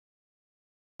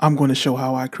I'm going to show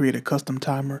how I create a custom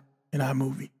timer in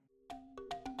iMovie.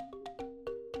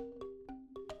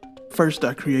 First,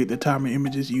 I create the timer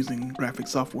images using graphic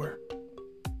software.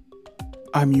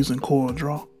 I'm using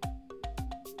CorelDRAW.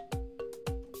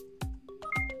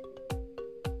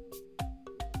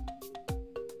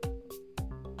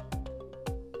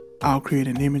 I'll create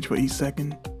an image for each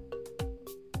second,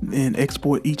 then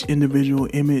export each individual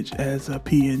image as a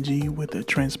PNG with a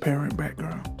transparent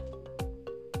background.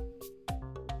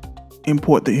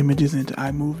 Import the images into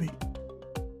iMovie.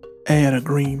 Add a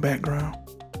green background.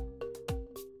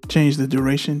 Change the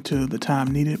duration to the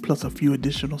time needed plus a few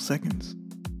additional seconds.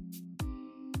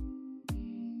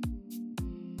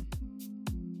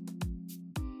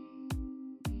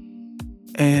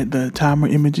 Add the timer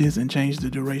images and change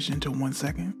the duration to 1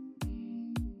 second.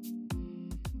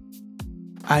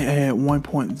 I add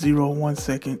 1.01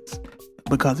 seconds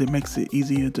because it makes it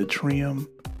easier to trim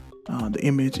the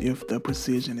image if the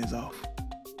precision is off.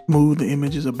 Move the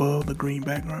images above the green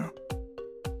background.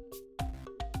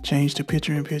 Change to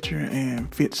picture-in-picture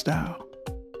and fit style.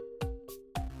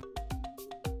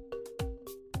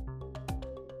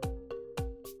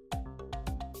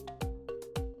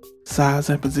 Size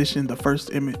and position the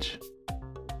first image.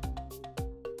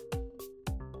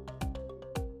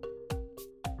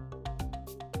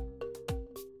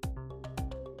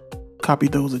 Copy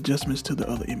those adjustments to the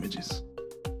other images.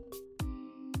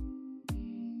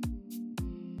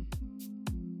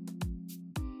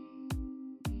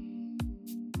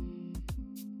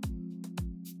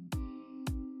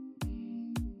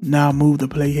 Now move the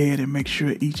playhead and make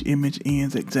sure each image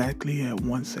ends exactly at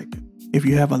 1 second. If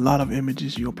you have a lot of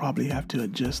images, you'll probably have to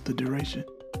adjust the duration.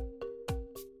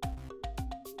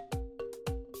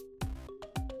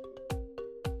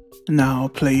 Now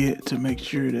play it to make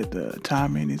sure that the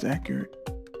timing is accurate.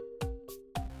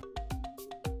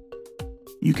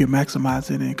 You can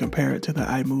maximize it and compare it to the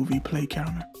iMovie play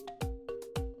counter.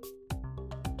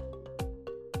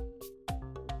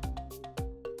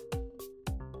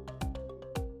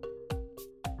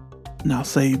 Now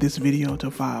save this video to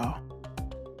file.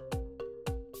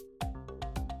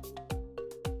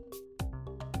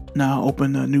 Now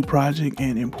open a new project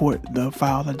and import the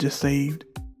file I just saved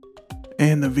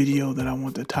and the video that I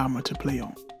want the timer to play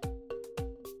on.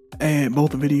 Add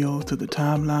both videos to the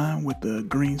timeline with the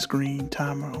green screen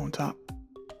timer on top.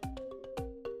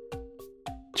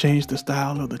 Change the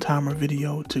style of the timer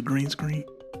video to green screen.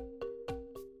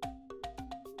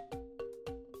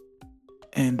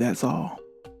 And that's all.